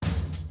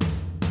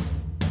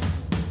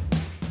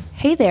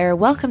Hey there,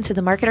 welcome to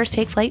the Marketers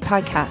Take Flight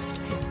podcast.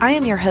 I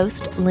am your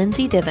host,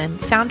 Lindsay Diven,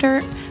 founder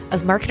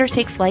of Marketers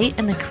Take Flight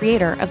and the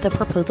creator of the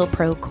Proposal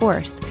Pro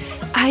course.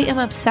 I am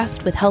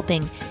obsessed with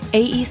helping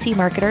AEC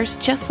marketers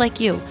just like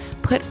you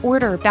put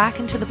order back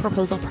into the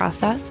proposal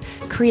process,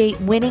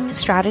 create winning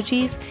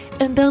strategies,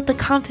 and build the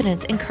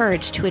confidence and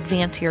courage to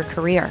advance your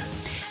career.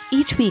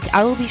 Each week,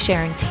 I will be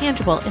sharing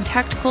tangible and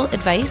tactical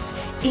advice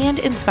and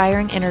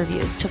inspiring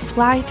interviews to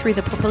fly through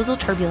the proposal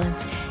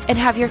turbulence and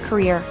have your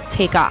career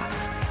take off.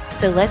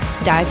 So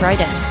let's dive right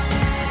in.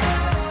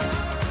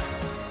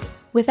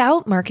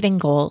 Without marketing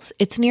goals,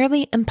 it's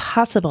nearly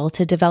impossible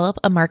to develop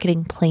a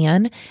marketing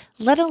plan,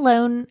 let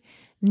alone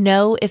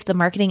know if the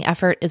marketing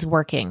effort is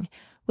working.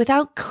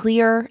 Without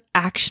clear,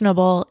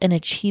 actionable, and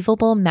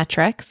achievable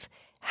metrics,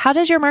 how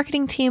does your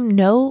marketing team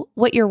know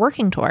what you're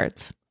working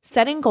towards?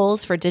 Setting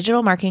goals for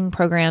digital marketing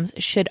programs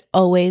should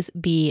always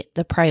be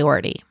the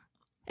priority.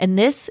 And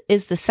this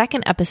is the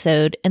second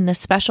episode in the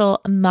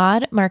special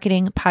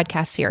ModMarketing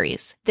podcast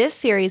series. This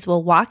series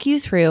will walk you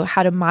through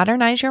how to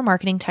modernize your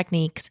marketing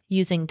techniques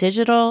using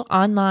digital,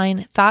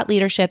 online, thought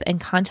leadership,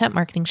 and content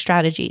marketing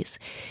strategies.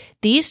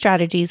 These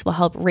strategies will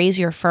help raise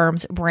your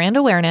firm's brand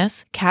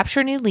awareness,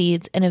 capture new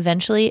leads, and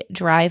eventually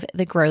drive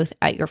the growth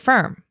at your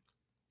firm.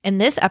 In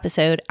this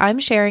episode, I'm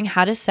sharing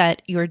how to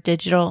set your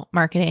digital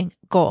marketing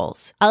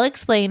goals. I'll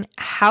explain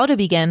how to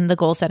begin the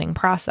goal setting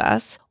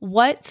process,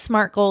 what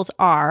SMART goals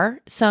are,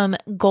 some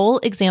goal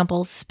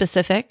examples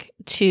specific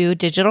to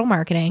digital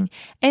marketing,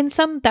 and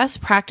some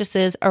best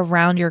practices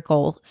around your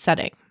goal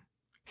setting.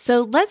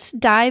 So let's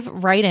dive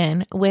right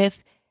in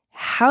with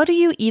how do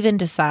you even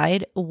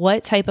decide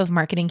what type of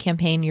marketing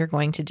campaign you're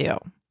going to do?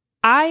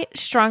 I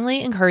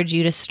strongly encourage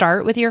you to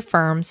start with your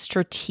firm's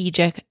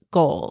strategic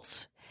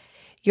goals.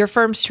 Your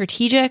firm's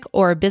strategic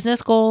or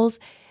business goals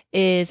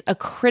is a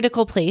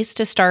critical place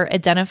to start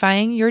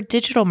identifying your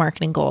digital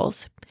marketing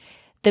goals.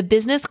 The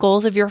business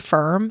goals of your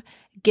firm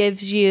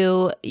gives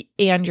you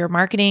and your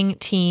marketing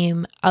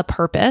team a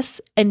purpose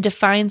and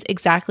defines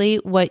exactly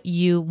what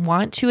you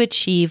want to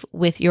achieve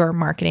with your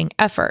marketing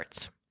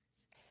efforts.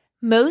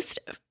 Most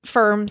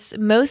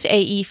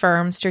AE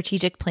firms'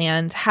 strategic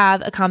plans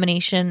have a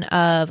combination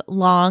of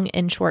long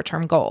and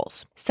short-term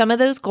goals. Some of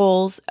those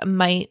goals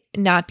might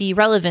not be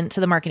relevant to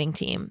the marketing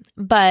team,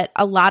 but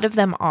a lot of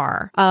them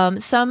are.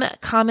 Some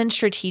common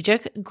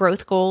strategic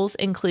growth goals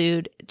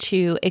include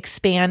to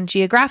expand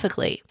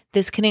geographically.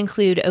 This can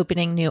include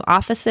opening new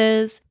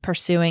offices,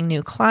 pursuing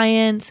new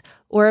clients,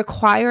 or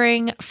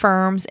acquiring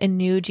firms in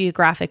new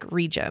geographic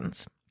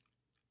regions.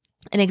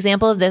 An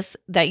example of this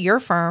that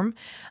your firm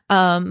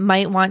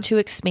might want to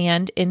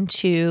expand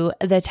into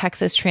the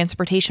Texas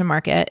transportation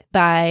market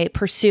by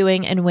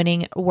pursuing and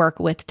winning work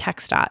with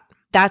TxDOT.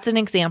 That's an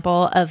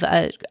example of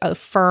a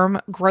firm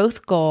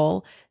growth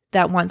goal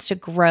that wants to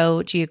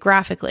grow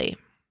geographically.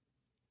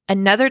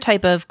 Another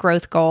type of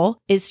growth goal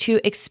is to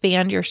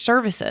expand your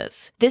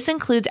services. This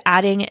includes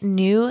adding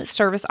new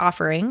service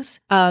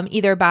offerings,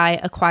 either by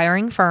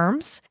acquiring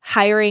firms,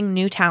 hiring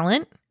new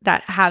talent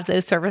that have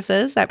those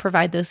services, that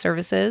provide those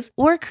services,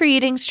 or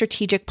creating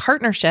strategic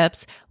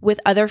partnerships with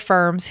other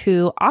firms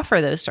who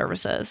offer those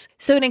services.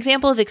 So an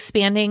example of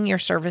expanding your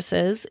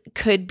services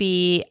could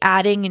be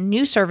adding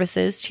new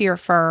services to your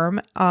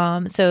firm.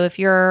 So if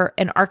you're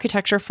an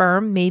architecture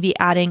firm, maybe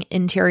adding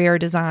interior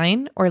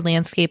design or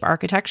landscape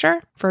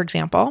architecture, for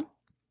example.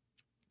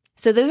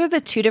 So those are the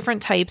two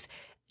different types.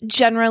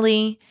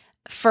 Generally,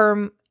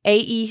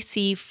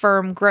 AEC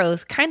firm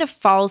growth kind of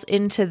falls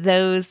into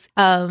those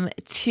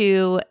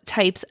two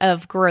types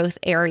of growth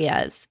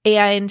areas.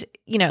 And,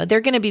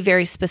 they're going to be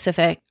very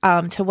specific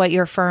to what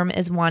your firm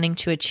is wanting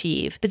to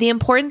achieve. But the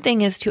important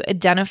thing is to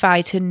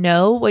identify, to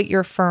know what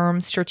your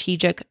firm's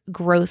strategic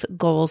growth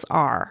goals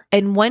are.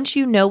 And once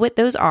you know what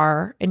those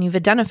are and you've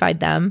identified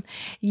them,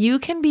 you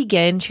can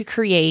begin to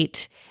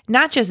create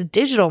not just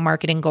digital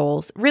marketing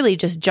goals, really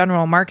just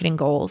general marketing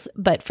goals.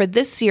 But for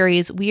this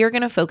series, we are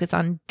going to focus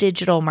on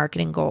digital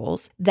marketing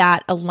goals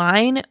that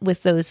align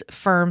with those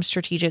firm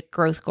strategic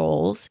growth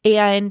goals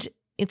and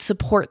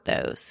support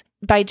those.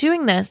 By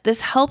doing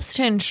this helps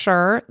to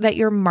ensure that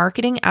your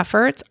marketing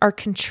efforts are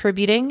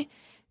contributing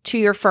to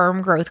your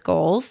firm growth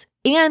goals.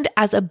 And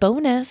as a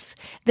bonus,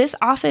 this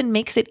often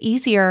makes it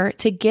easier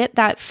to get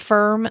that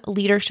firm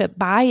leadership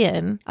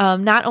buy-in,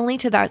 not only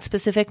to that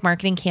specific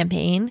marketing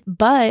campaign,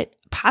 but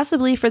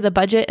possibly for the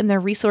budget and the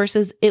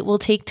resources it will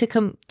take to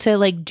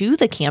do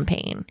the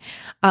campaign,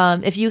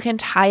 if you can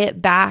tie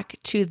it back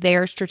to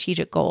their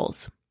strategic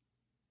goals.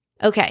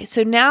 Okay,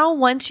 so now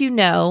once you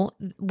know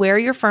where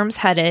your firm's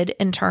headed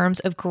in terms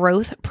of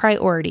growth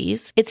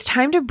priorities, it's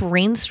time to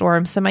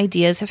brainstorm some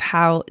ideas of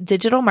how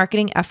digital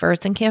marketing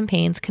efforts and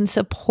campaigns can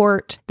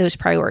support those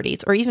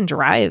priorities or even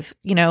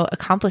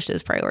accomplish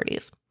those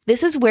priorities.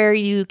 This is where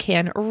you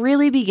can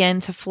really begin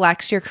to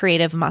flex your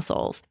creative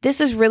muscles.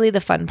 This is really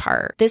the fun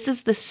part. This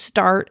is the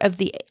start of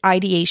the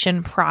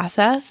ideation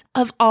process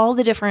of all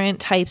the different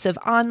types of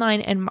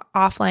online and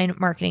offline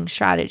marketing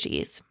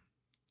strategies.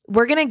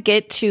 We're going to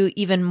get to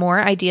even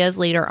more ideas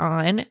later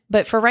on,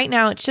 but for right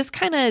now, it's just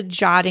kind of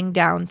jotting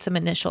down some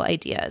initial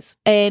ideas.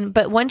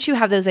 But once you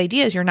have those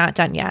ideas, you're not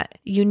done yet.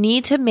 You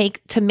need to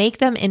make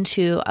them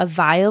into a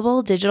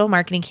viable digital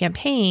marketing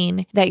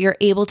campaign that you're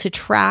able to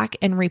track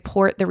and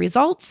report the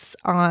results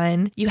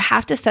on. You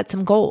have to set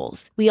some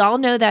goals. We all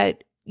know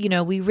that,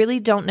 we really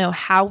don't know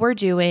how we're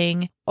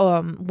doing,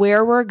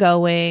 where we're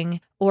going,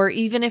 or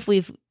even if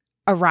we've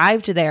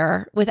arrived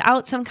there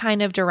without some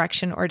kind of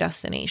direction or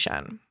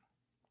destination.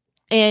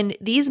 And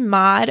these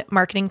mod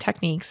marketing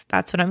techniques,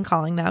 that's what I'm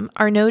calling them,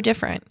 are no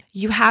different.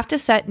 You have to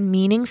set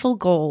meaningful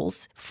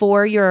goals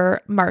for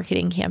your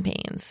marketing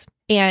campaigns.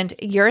 And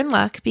you're in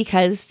luck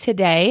because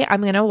today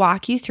I'm going to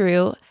walk you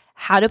through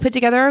how to put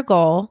together a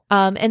goal,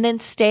 and then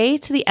stay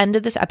to the end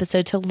of this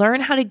episode to learn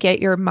how to get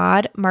your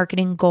mod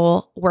marketing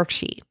goal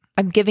worksheet.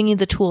 I'm giving you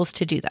the tools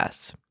to do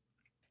this.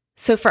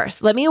 So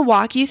first, let me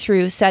walk you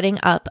through setting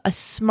up a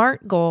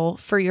SMART goal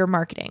for your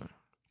marketing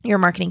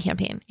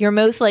campaign. You're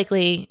most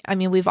likely,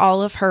 we've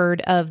all have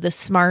heard of the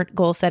SMART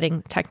goal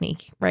setting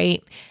technique,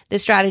 right?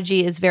 This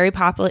strategy is very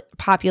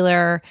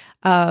popular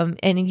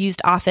and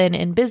used often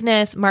in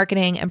business,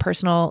 marketing, and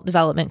personal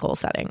development goal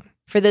setting.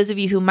 For those of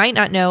you who might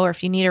not know, or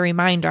if you need a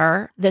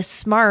reminder, the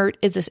SMART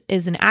is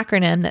an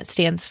acronym that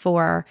stands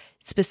for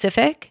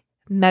specific,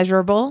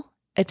 measurable,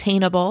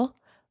 attainable,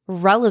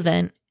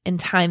 relevant, and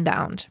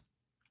time-bound.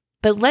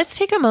 But let's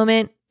take a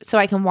moment so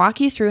I can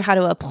walk you through how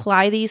to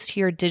apply these to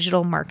your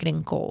digital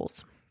marketing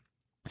goals.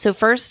 So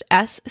first,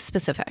 S,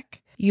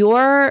 specific.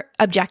 Your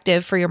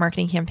objective for your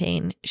marketing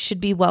campaign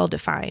should be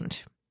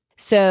well-defined.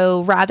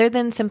 So rather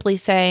than simply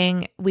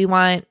saying we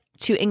want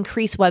to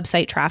increase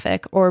website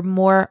traffic or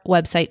more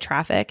website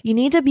traffic, you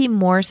need to be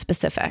more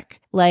specific.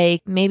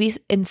 Like maybe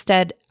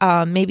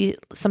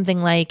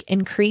something like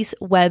increase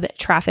web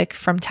traffic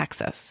from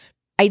Texas.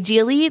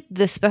 Ideally,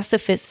 the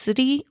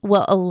specificity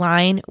will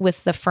align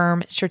with the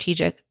firm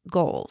strategic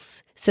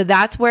goals. So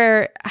that's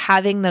where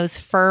having those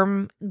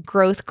firm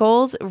growth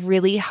goals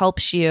really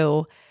helps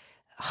you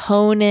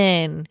hone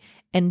in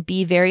and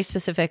be very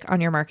specific on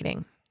your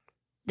marketing.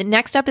 The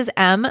next up is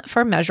M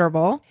for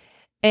measurable.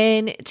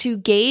 And to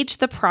gauge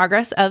the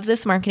progress of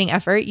this marketing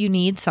effort, you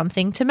need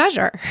something to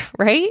measure,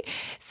 right?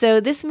 So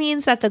this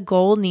means that the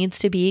goal needs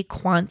to be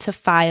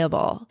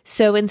quantifiable.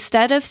 So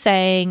instead of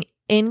saying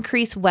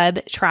increase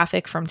web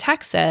traffic from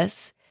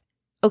Texas,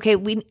 okay,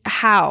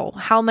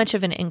 how much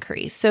of an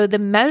increase? So the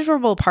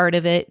measurable part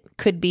of it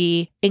could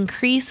be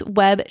increase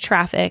web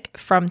traffic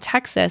from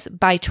Texas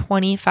by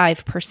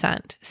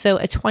 25%. So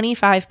a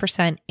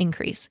 25%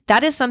 increase.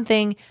 That is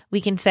something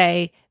we can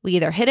say we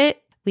either hit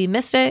it, we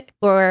missed it,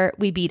 or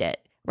we beat it,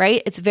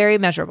 right? It's very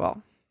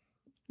measurable.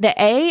 The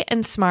A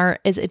in SMART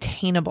is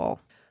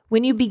attainable.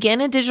 When you begin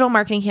a digital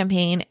marketing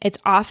campaign, it's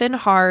often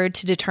hard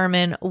to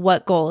determine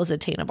what goal is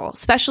attainable,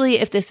 especially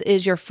if this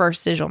is your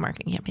first digital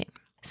marketing campaign.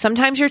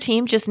 Sometimes your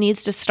team just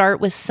needs to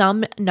start with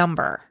some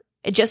number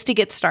just to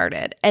get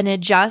started and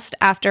adjust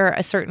after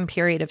a certain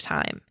period of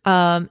time.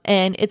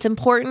 And it's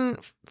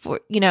important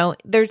for,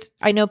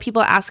 I know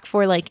people ask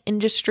for like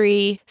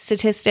industry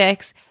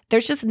statistics.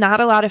 There's just not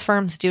a lot of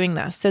firms doing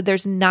this. So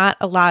there's not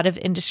a lot of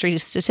industry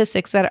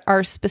statistics that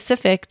are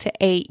specific to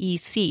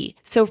AEC.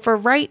 So for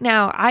right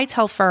now, I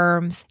tell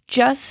firms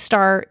just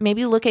start,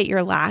 maybe look at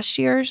your last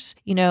year's,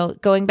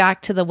 going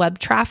back to the web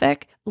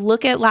traffic,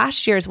 look at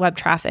last year's web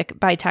traffic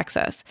by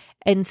Texas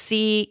and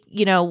see,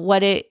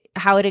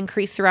 how it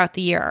increased throughout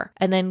the year,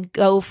 and then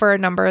go for a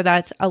number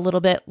that's a little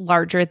bit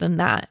larger than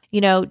that.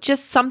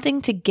 Just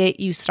something to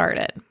get you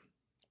started.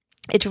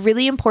 It's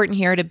really important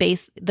here to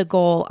base the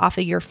goal off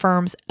of your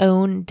firm's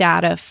own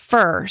data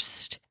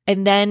first,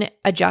 and then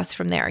adjust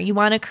from there. You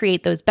want to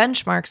create those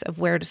benchmarks of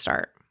where to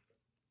start.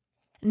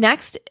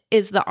 Next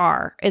is the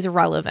R, is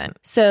relevant.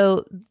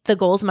 So the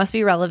goals must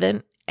be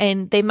relevant.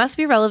 And they must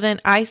be relevant,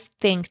 I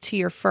think, to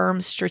your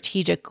firm's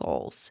strategic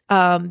goals.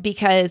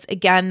 Because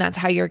again, that's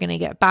how you're going to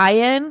get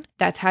buy-in.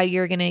 That's how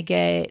you're going to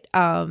get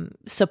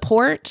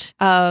support.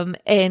 And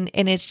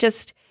it's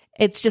just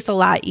a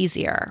lot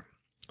easier.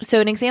 So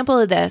an example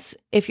of this,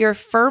 if your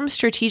firm's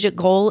strategic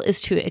goal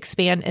is to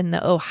expand in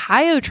the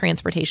Ohio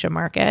transportation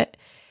market,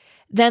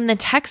 then the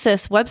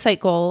Texas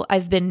website goal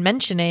I've been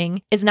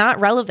mentioning is not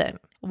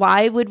relevant.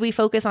 Why would we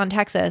focus on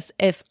Texas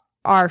if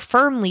our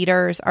firm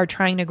leaders are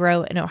trying to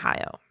grow in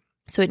Ohio?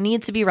 So it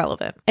needs to be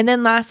relevant. And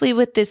then lastly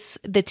with this,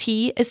 the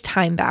T is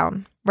time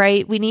bound,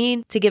 right? We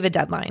need to give a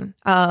deadline.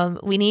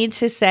 We need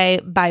to say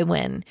by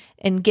when.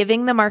 And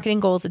giving the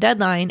marketing goals a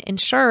deadline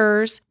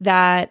ensures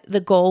that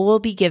the goal will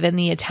be given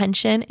the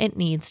attention it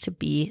needs to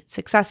be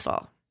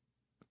successful.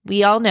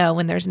 We all know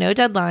when there's no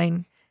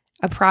deadline,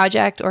 a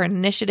project or an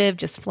initiative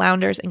just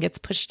flounders and gets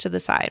pushed to the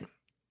side.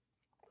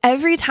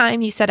 every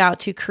time you set out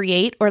to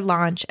create or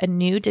launch a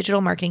new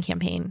digital marketing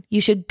campaign, you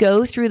should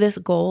go through this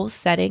goal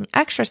setting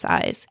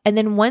exercise. And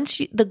then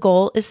once the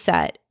goal is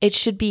set, it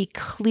should be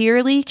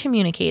clearly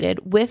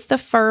communicated with the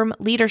firm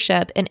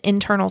leadership and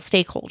internal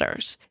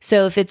stakeholders.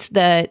 So if it's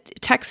the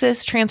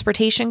Texas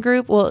transportation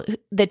group, well,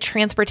 the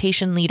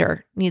transportation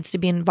leader needs to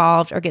be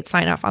involved or get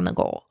sign off on the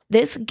goal.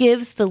 This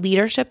gives the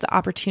leadership the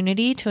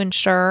opportunity to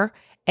ensure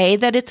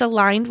that it's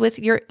aligned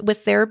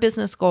with their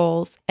business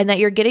goals and that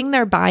you're getting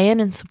their buy-in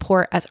and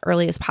support as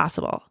early as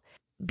possible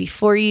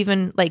before you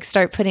even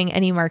start putting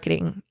any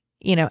marketing,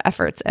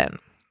 efforts in.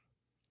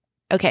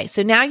 Okay,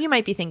 so now you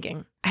might be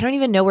thinking, I don't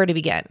even know where to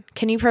begin.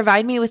 Can you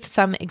provide me with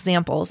some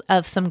examples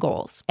of some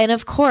goals? And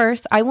of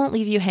course, I won't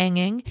leave you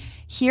hanging.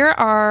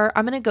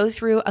 I'm going to go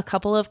through a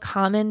couple of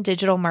common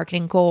digital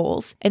marketing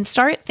goals and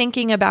start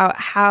thinking about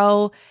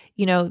how,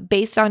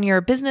 based on your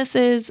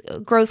business's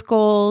growth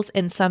goals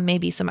and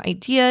maybe some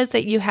ideas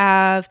that you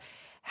have,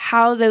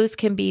 how those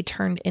can be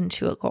turned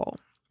into a goal,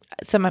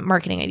 some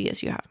marketing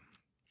ideas you have.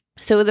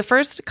 So the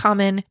first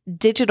common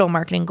digital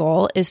marketing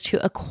goal is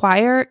to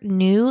acquire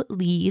new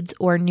leads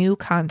or new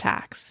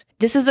contacts.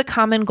 This is a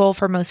common goal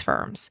for most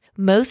firms.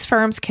 Most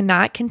firms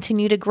cannot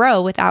continue to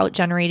grow without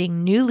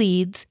generating new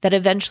leads that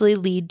eventually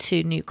lead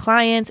to new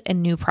clients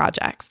and new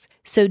projects.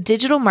 So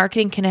digital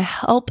marketing can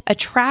help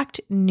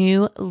attract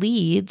new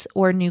leads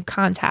or new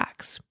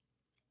contacts.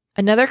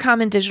 Another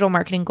common digital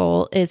marketing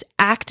goal is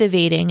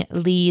activating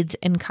leads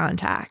and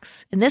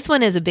contacts. And this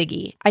one is a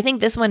biggie. I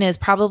think this one is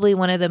probably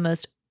one of the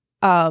most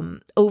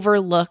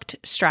overlooked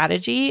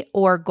strategy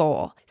or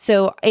goal.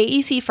 So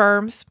AEC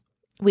firms,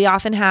 we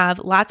often have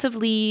lots of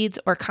leads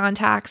or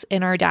contacts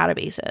in our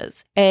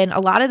databases. And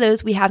a lot of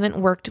those we haven't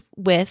worked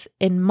with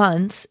in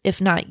months, if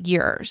not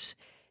years.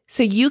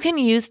 So you can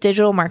use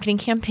digital marketing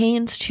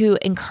campaigns to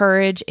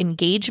encourage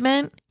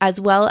engagement, as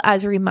well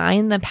as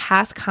remind the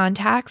past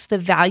contacts the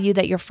value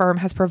that your firm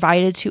has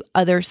provided to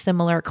other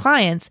similar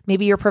clients.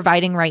 Maybe you're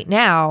providing right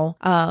now,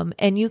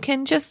 and you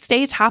can just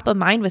stay top of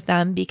mind with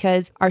them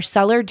because our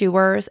seller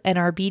doers and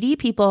our BD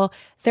people,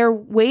 they're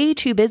way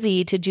too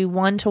busy to do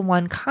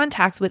one-to-one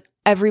contacts with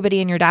everybody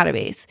in your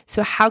database.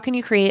 So how can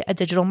you create a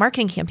digital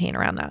marketing campaign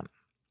around that?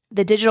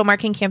 The digital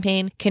marketing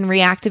campaign can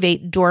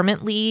reactivate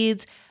dormant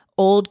leads,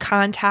 old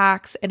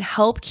contacts, and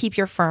help keep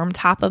your firm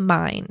top of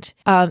mind,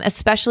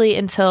 especially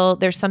until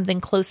there's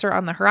something closer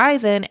on the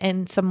horizon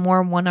and some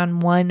more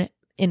one-on-one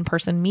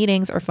in-person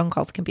meetings or phone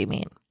calls can be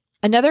made.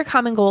 Another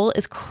common goal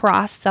is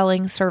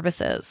cross-selling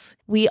services.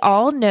 We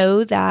all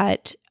know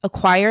that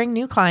acquiring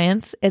new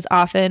clients is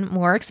often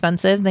more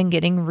expensive than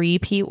getting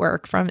repeat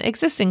work from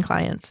existing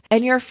clients.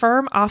 And your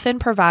firm often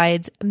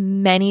provides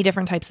many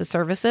different types of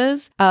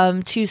services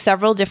to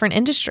several different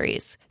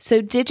industries.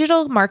 So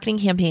digital marketing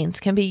campaigns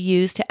can be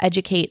used to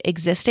educate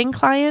existing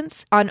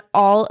clients on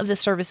all of the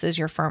services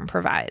your firm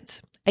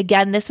provides.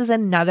 Again, this is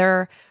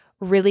another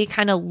really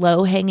kind of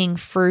low-hanging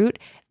fruit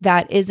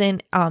that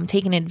isn't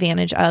taken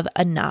advantage of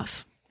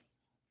enough.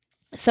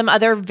 Some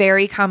other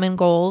very common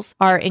goals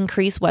are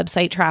increase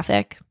website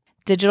traffic.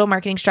 Digital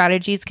marketing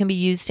strategies can be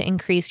used to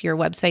increase your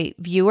website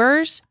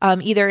viewers,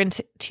 either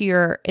to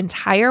your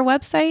entire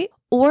website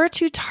or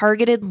to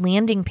targeted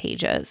landing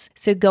pages.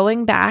 So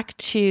going back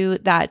to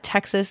that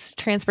Texas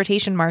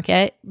transportation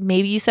market,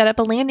 maybe you set up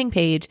a landing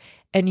page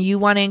and you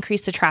want to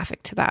increase the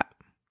traffic to that.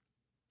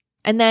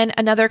 And then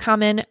another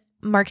common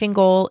marketing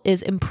goal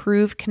is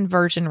improve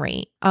conversion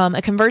rate.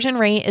 A conversion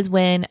rate is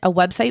when a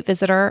website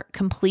visitor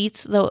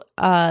completes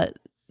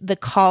the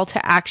call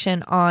to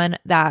action on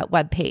that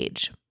web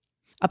page.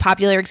 A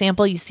popular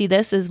example you see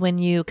this is when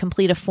you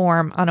complete a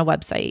form on a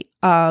website.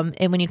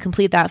 And when you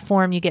complete that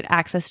form, you get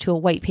access to a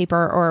white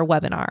paper or a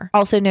webinar,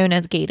 also known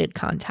as gated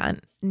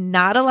content.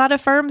 Not a lot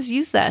of firms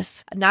use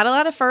this. Not a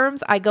lot of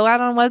firms. I go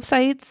out on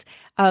websites.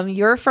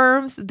 Your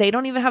firms, they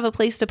don't even have a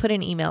place to put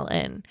an email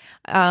in.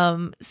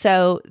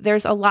 So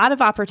there's a lot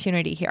of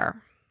opportunity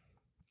here.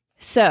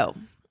 So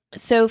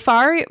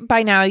far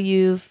by now,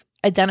 you've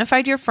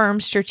identified your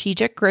firm's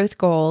strategic growth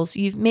goals.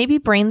 You've maybe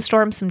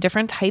brainstormed some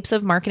different types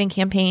of marketing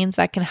campaigns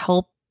that can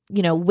help,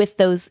 with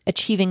those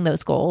achieving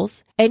those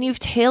goals. And you've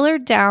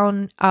tailored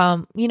down,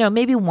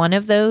 maybe one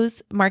of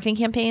those marketing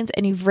campaigns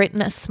and you've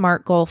written a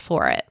SMART goal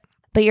for it.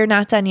 But you're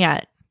not done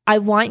yet. I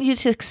want you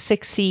to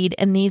succeed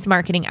in these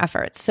marketing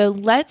efforts. So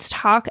let's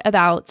talk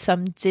about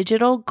some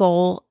digital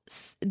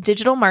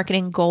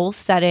marketing goal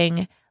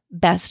setting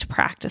best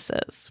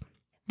practices.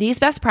 These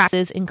best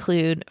practices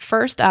include,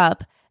 first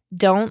up,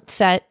 don't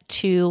set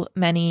too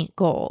many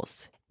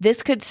goals.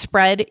 This could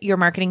spread your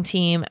marketing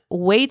team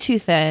way too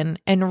thin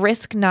and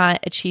risk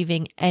not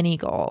achieving any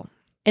goal.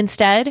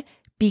 Instead,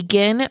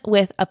 begin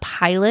with a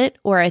pilot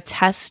or a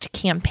test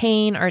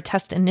campaign or a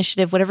test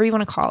initiative, whatever you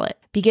want to call it.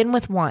 Begin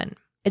with one.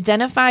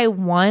 Identify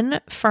one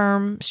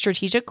firm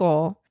strategic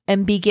goal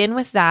and begin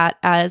with that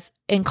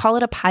and call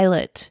it a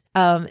pilot.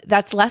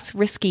 That's less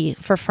risky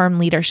for firm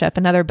leadership.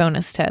 Another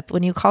bonus tip,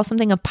 when you call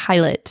something a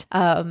pilot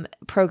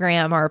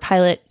program or a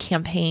pilot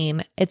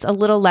campaign, it's a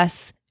little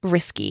less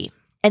risky.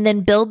 And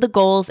then build the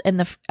goals and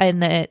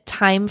the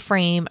time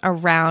frame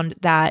around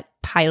that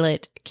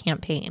pilot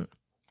campaign.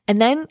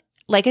 And then,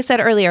 like I said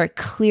earlier,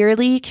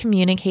 clearly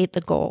communicate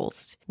the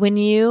goals. When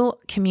you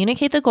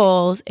communicate the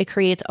goals, it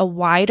creates a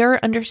wider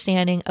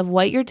understanding of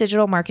what your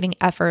digital marketing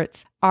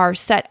efforts are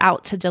set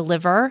out to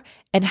deliver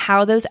and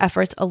how those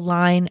efforts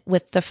align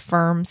with the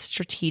firm's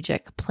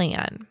strategic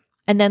plan.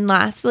 And then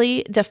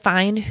lastly,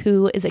 define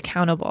who is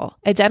accountable.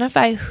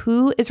 Identify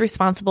who is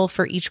responsible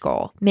for each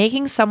goal.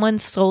 Making someone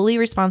solely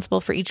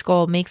responsible for each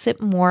goal makes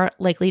it more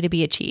likely to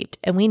be achieved.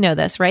 And we know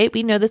this, right?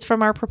 We know this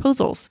from our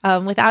proposals.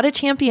 Without a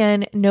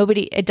champion,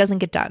 it doesn't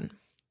get done.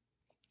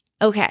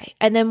 Okay.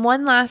 And then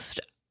one last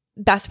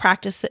best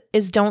practice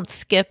is don't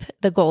skip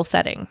the goal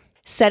setting.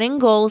 Setting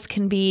goals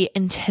can be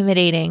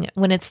intimidating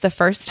when it's the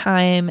first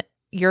time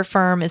your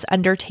firm is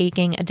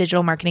undertaking a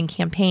digital marketing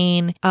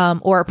campaign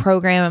or a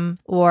program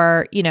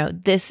or,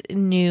 this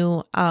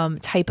new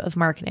type of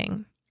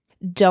marketing.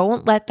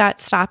 Don't let that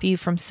stop you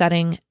from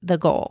setting the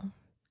goal.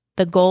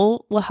 The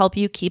goal will help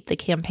you keep the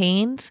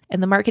campaigns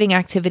and the marketing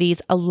activities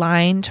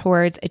aligned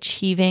towards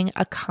achieving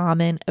a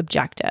common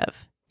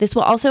objective. This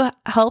will also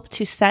help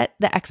to set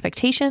the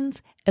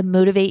expectations and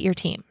motivate your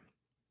team.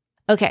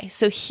 Okay,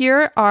 so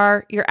here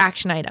are your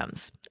action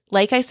items.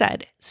 Like I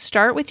said,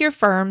 start with your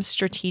firm's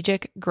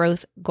strategic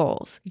growth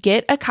goals.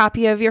 Get a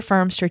copy of your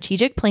firm's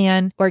strategic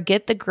plan or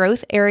get the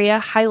growth area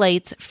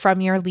highlights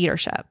from your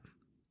leadership.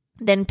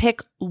 Then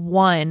pick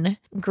one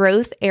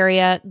growth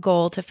area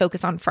goal to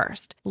focus on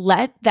first.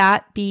 Let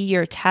that be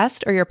your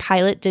test or your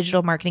pilot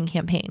digital marketing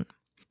campaign.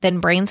 Then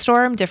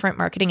brainstorm different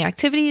marketing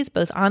activities,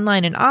 both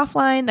online and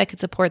offline, that could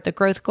support the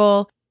growth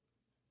goal.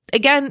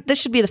 Again, this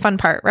should be the fun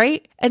part,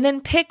 right? And then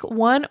pick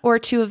one or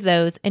two of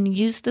those and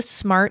use the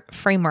SMART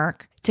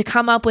framework to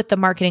come up with the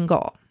marketing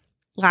goal.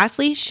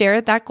 Lastly,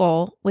 share that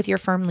goal with your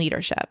firm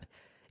leadership.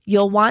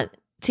 You'll want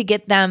to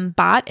get them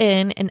bought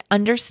in and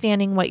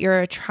understanding what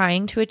you're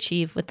trying to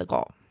achieve with the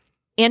goal.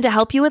 And to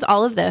help you with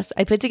all of this,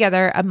 I put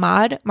together a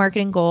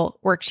ModMarketing goal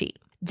worksheet.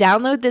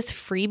 Download this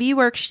freebie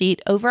worksheet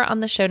over on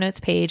the show notes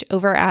page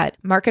over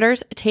at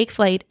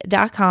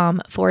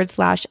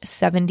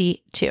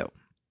marketerstakeflight.com/72.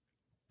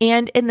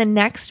 And in the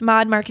next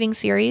Mod Marketing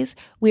series,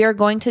 we are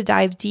going to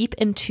dive deep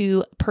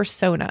into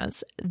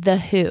personas, the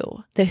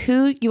who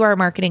you are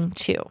marketing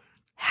to.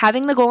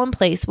 Having the goal in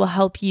place will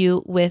help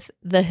you with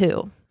the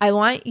who. I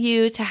want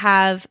you to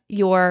have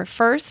your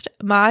first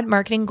Mod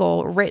Marketing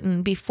goal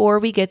written before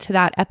we get to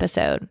that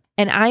episode.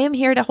 And I am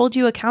here to hold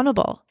you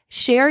accountable.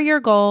 Share your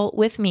goal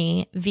with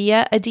me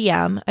via a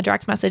DM, a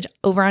direct message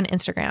over on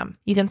Instagram.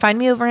 You can find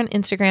me over on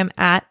Instagram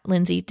at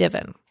Lindsay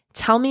Diven.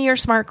 Tell me your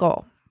SMART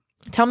goal.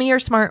 Tell me your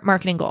SMART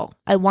marketing goal.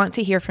 I want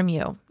to hear from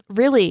you.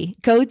 Really,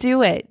 go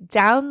do it.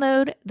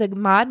 Download the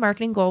Mod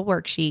Marketing Goal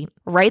worksheet,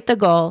 write the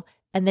goal,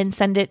 and then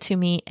send it to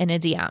me in a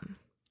DM.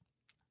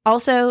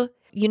 Also,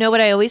 you know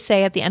what I always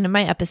say at the end of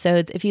my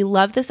episodes, if you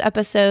love this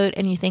episode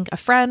and you think a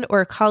friend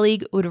or a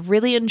colleague would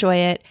really enjoy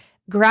it,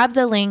 grab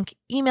the link,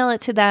 email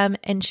it to them,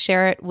 and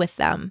share it with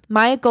them.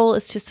 My goal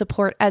is to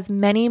support as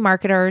many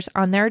marketers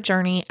on their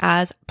journey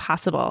as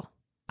possible.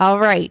 All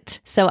right,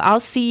 so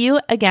I'll see you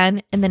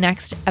again in the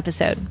next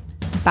episode.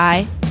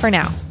 Bye for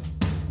now.